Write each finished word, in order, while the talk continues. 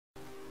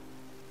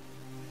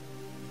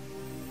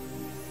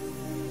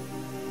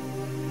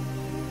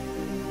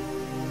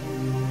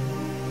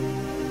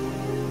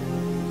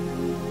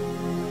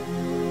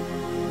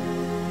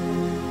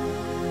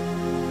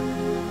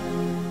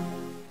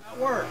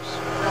Works.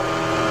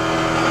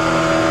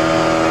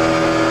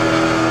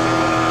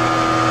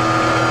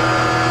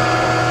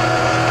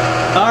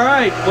 All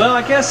right. Well,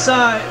 I guess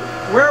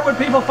where would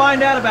people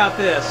find out about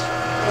this?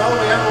 Well,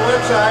 we have a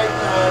website,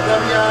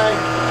 WITTS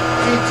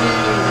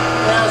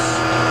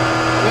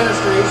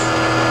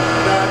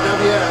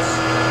Ministries.ws.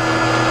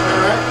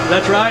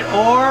 That's right.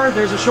 Or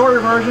there's a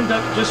shorter version,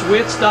 just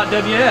witts.ws. Okay,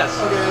 there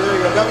you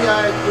go.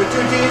 With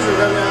two T's or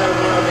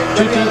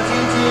Two T's.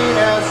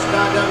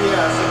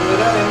 WITTS.ws.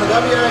 And the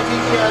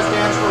WITTS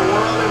stands for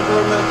World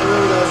Improvement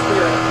Through the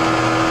Spirit.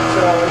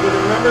 So you can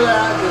remember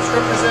that. The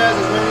scripture says,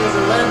 as many as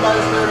are led by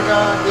the Spirit of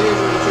God, these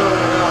are the children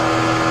of God.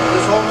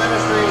 This whole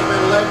ministry has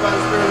been led by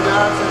the Spirit of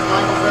God since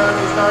Michael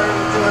Faraday started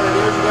 200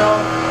 years ago.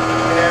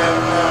 And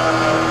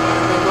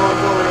we've been going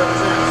forward ever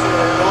since.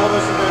 All of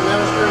us have been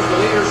ministers. The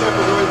leadership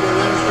has always been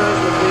ministers,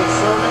 which means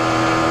servant.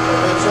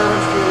 We've been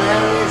servants to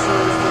humanity,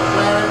 servants to the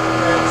planet,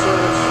 and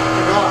servants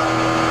to God.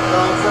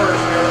 God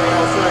first and everything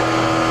else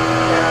second.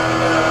 And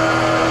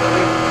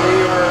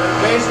we are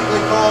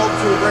basically called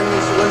to bring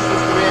these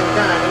solutions to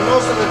mankind. And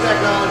most of the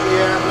technology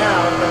you have now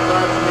has been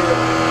brought to you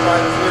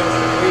by this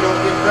ministry. We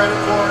don't get credit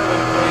for it. We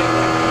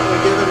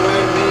give it away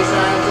to many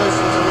scientists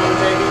and some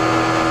undertakings.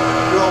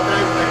 Do all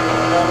kinds of things.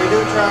 We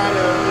do try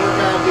to work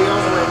out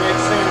deals where it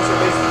makes sense, at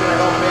least it's going to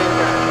help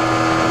mankind.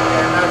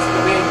 And that's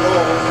the main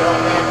goal, is to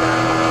help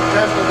mankind.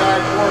 Tesla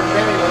died poor and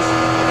penniless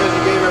because he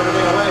gave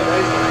everything away,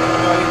 basically. Even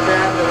though he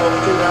patented over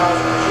 2,000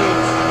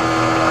 machines,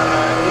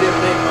 he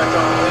didn't make much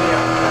on them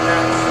anyhow.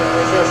 And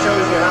it just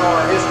shows you how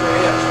our history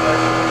is. But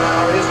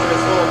our history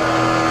is full of that.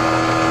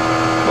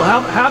 Well,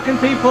 how can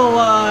people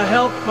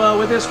help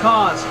with this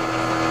cause?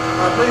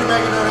 Please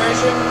make a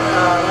donation.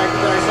 Like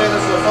I say,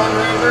 this is a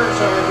fundraiser,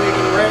 so if we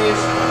can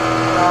raise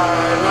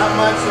not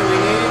much that we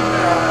need.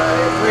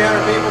 If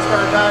 300 people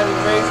start tithing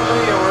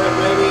faithfully, or if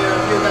maybe a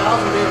few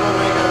thousand people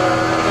make a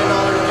 $10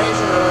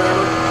 donation or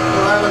whatever,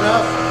 we'll have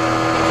enough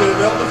to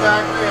build the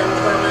factory and we'll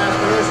start mass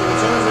producing.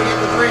 As soon as we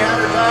get to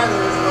 300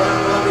 tithers,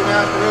 we'll be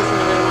mass producing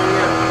within 1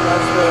 year.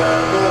 That's the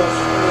goals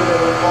that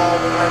are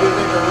involved, and I do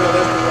think they're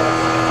realistic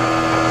goals.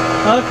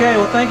 Okay,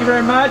 well, thank you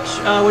very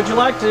much. Would you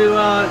like to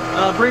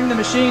bring the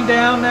machine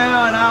down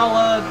now, and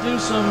I'll do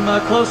some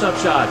close-up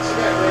shots?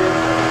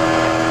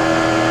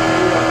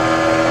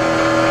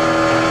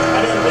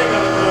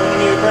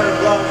 Pair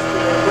of gloves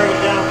to bring it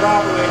down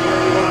properly.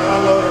 You want to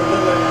unload it a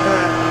little at a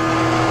time.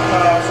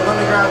 So let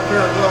me grab a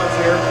pair of gloves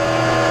here.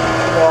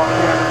 Walk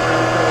here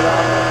and pull it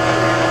out.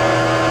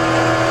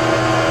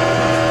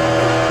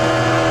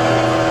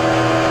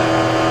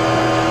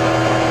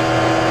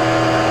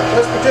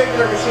 This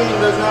particular machine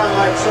does not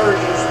like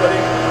surges, but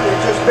it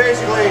just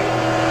basically,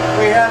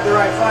 we had the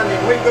right funding.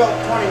 We built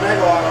 20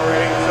 megawatt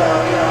already, so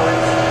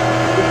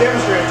we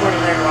demonstrated 20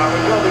 megawatt.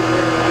 We built it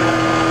bigger than that.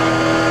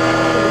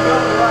 If you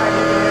built it right,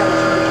 you can have it.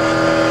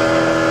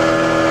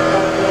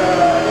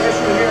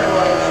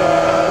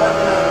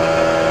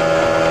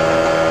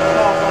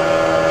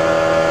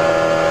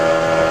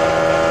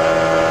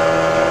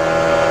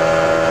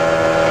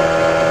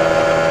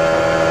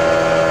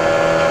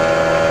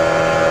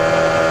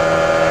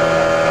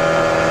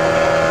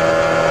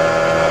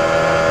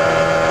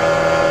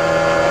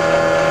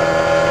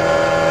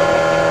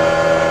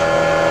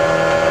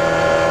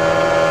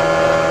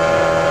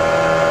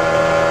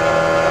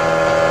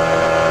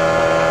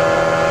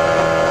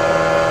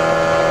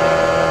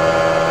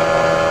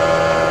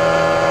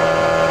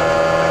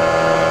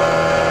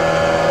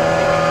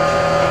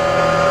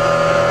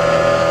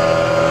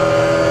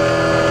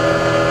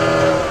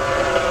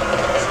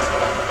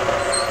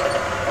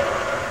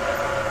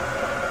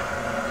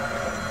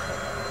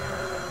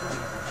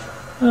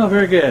 Oh,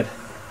 very good.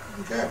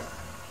 Okay.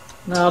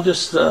 Now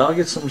I'll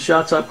get some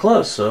shots up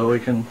close so we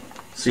can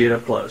see it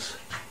up close.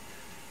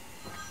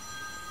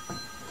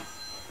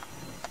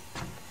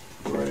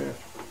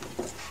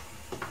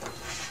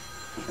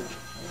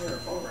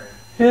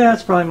 Yeah,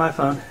 that's probably my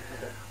phone.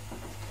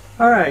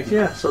 All right,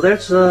 yeah. So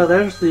there's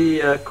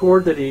the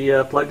cord that he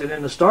plugged it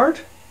in to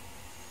start.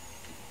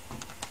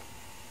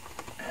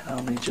 And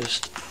let me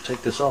just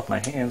take this off my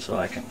hand so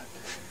I can.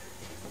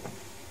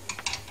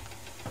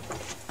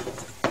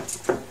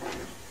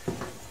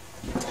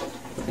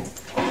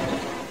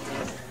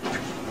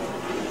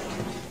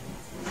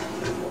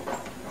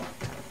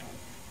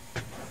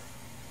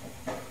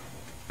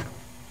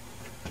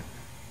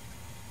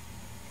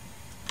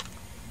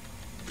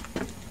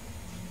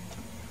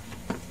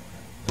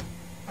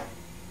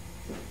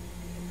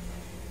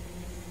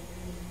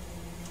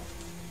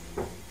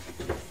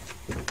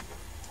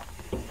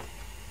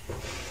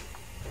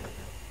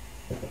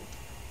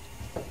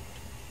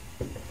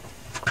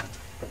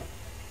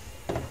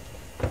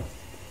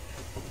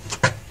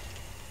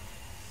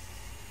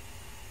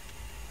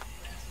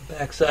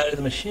 Back side of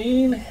the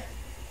machine.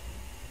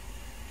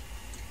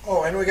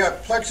 Oh, and we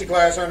got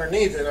plexiglass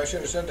underneath it. I should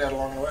have said that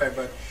along the way,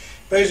 but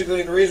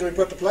basically the reason we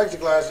put the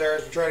plexiglass there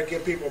is to try to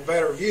give people a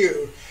better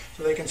view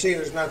so they can see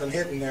there's nothing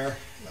hidden there.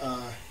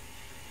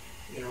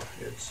 You know,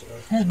 it's...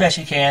 as best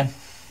you can.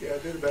 Yeah,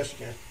 do the best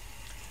you can.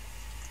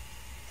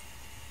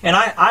 And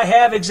I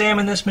have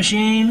examined this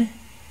machine,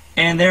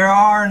 and there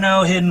are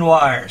no hidden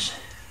wires.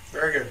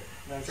 Very good.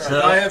 That's right.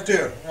 So, I have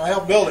too. I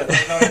helped build it.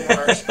 There's no hidden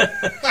wires.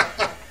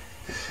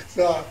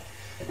 So,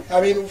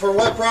 I mean, for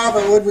what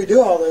profit would we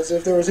do all this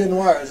if there was hidden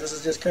wires? This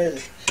is just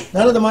crazy.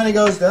 None of the money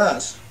goes to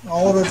us.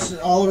 All of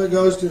it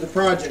goes to the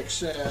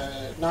projects.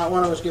 Not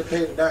one of us get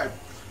paid a dime.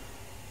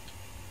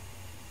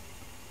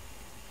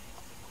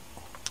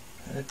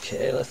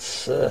 Okay,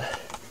 let's...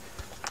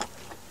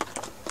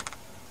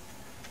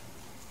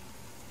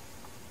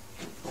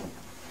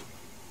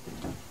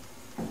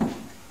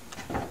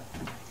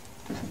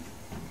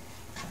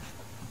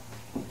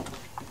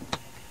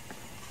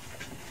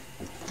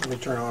 Let me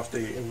turn off the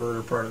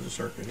inverter part of the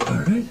circuit. All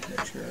right.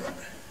 Make sure of that.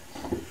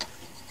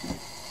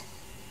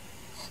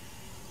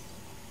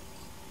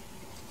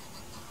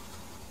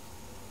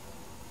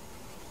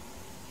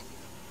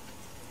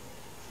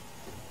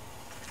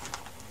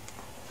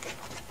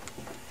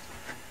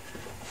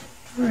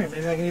 All right,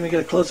 maybe I can even get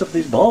a close-up of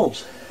these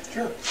bulbs.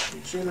 Sure. You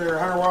can see they're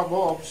 100-watt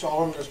bulbs,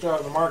 all of them just out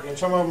of the marking.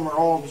 Some of them are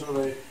old, so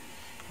they've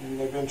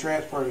been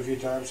transported a few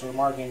times, so the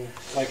marking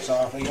flakes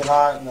off. They get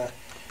hot, and that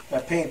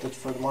paint that's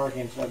for the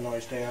markings doesn't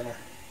always stay on there.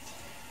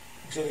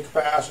 You can see the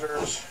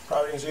capacitors.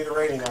 Probably can see the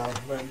rating on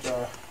them, but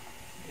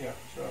yeah.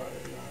 So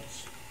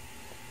it's,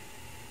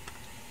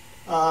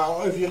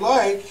 if you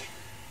like,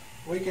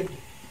 we could.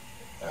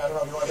 I don't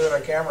know if you want to do it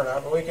on camera now,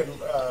 but we could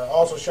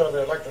also show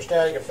the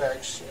electrostatic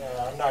effects.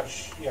 I'm not.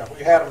 Yeah,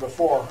 we had them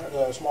before.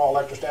 The small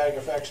electrostatic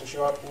effects that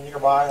show up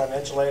nearby on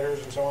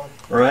insulators and so on.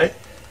 Right.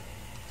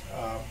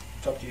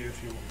 It's up to you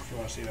if you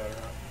want to see that or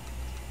not.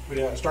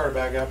 We'd start it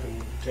back up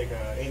and take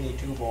a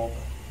Ne2 bulb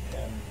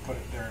and put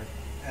it there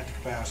at the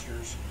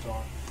capacitors and so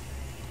on.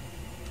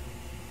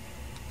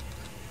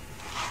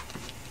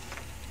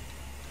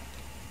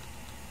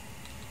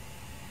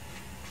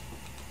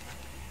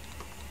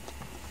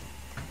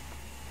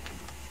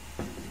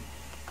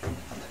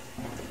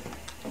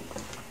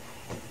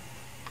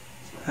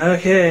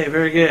 Okay,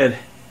 very good.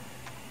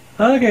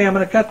 Okay, I'm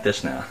going to cut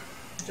this now.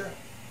 Sure.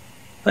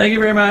 Thank you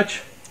very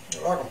much.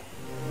 You're welcome.